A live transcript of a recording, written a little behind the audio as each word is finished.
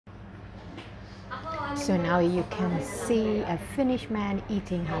So now you can see a Finnish man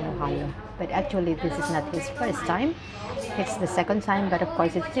eating halo halo. But actually this is not his first time. It's the second time, but of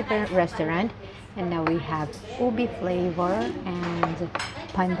course it's different restaurant. And now we have ubi flavor and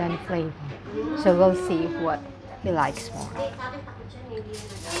pandan flavor. So we'll see what he likes more.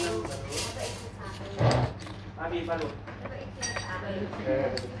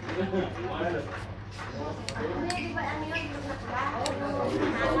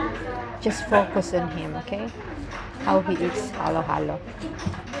 Just focus on him, okay? How he eats halo halo.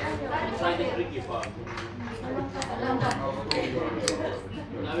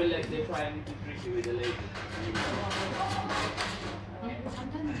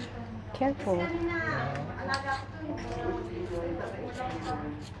 Careful.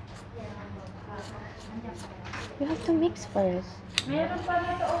 You have to mix first. Meron pa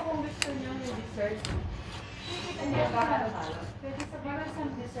na ito kung gusto niyo yung dessert. Hindi ba halo-halo? Pwede sa para sa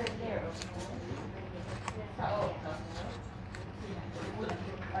dessert there. Sa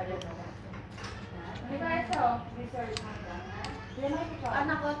Di ba ito? Dessert.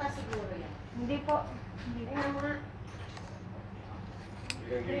 Anak ko ta siguro yan. Hindi po. Hindi po.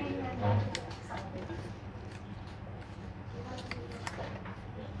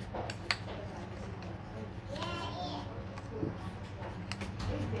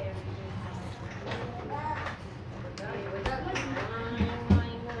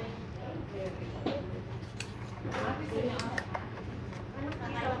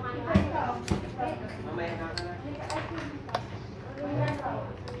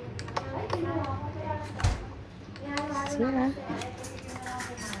 Yeah.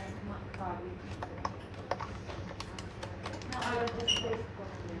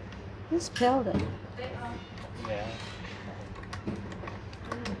 You spilled it. Yeah.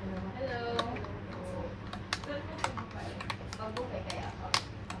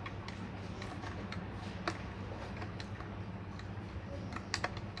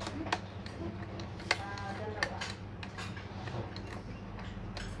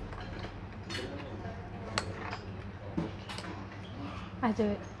 I do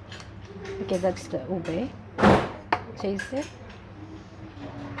it. Okay, that's the ube. Taste it.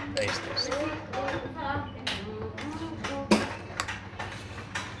 Taste this.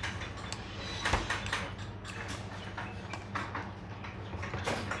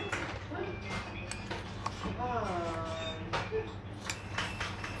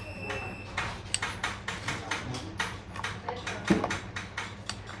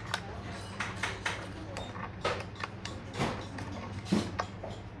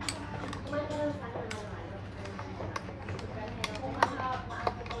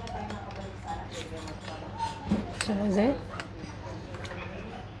 So was it?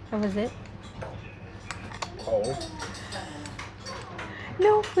 How was it? Cold.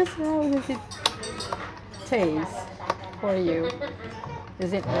 No, but how does it taste for you?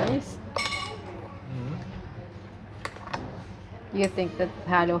 Is it nice? Mm. You think that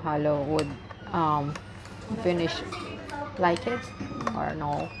halo halo would finish like it or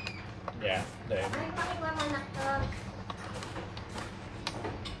no? Yeah, they.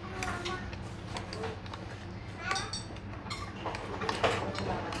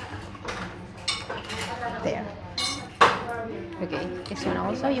 There. Okay, this one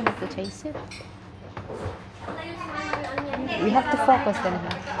also you have to taste it. We have to focus then.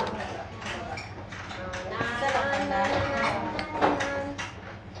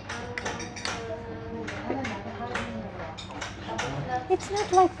 It's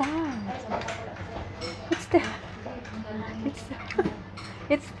not like that. It's the it's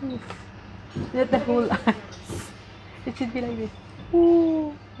this. Not the whole eyes. It should be like this.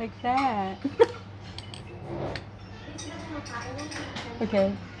 Ooh, like that.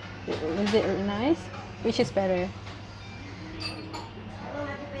 Okay. Was it nice? Which is better?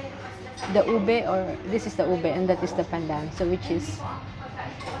 The ube, or this is the ube and that is the pandan. So which is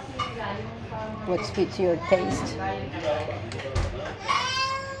what fits your taste?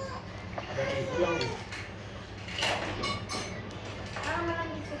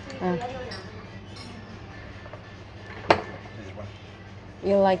 This one.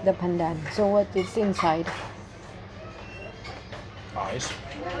 You like the pandan. So what is inside? Ice.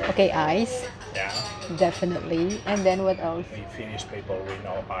 Okay, ice. Yeah. Definitely. And then what else? We Finnish people, we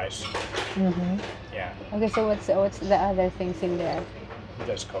know ice. Mm-hmm. Yeah. Okay, so what's the other things in there?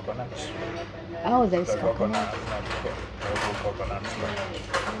 There's coconuts. Oh, there's The coconut. local coconuts.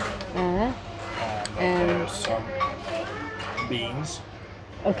 Uh, And there's some beans.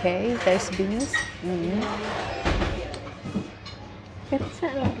 okay, there's beans. Mm-hmm. It's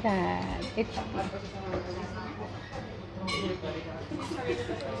not like that. It's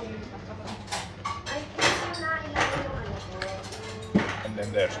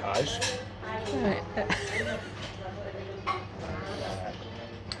there's ice.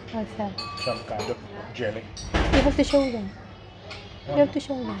 What's that? Some kind of jelly. You have to show them. You have to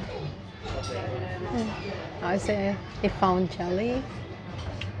show them. I say he found jelly.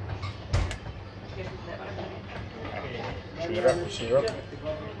 Syrup.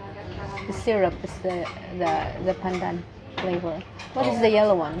 The syrup is the pandan flavor. What is the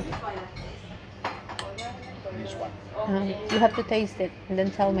yellow one? This one. You have to taste it and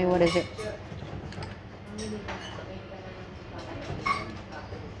then tell me what is it.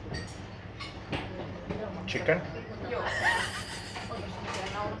 Chicken.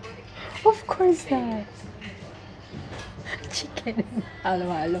 Of course not. Chicken. Halo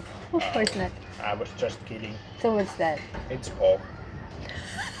halo. Of course not. I was just kidding. So what's that? It's pork.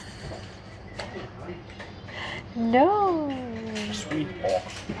 No. Sweet pork.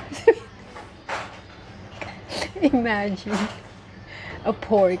 Imagine a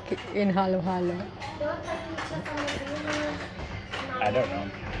pork in halo halo. I don't know.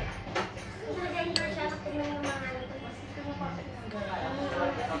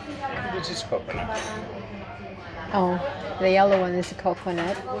 Maybe this is coconut. Oh, the yellow one is a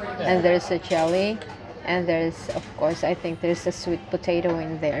coconut, and there's a jelly, and there's, of course, I think there's a sweet potato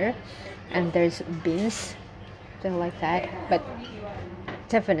in there, and there's beans, something like that. But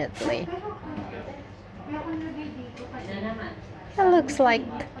definitely, it looks like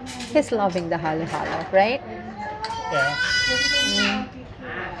he's loving the halo halo, right? Yeah.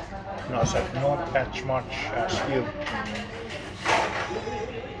 Not that much as you.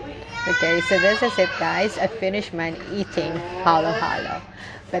 Okay, so this is it, guys. A Finnish man eating halo halo.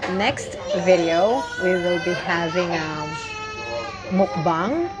 But next video, we will be having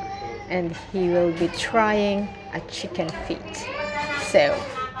mukbang, and he will be trying a chicken feet. So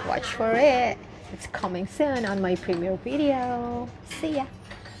watch for it. It's coming soon on my premiere video. See ya.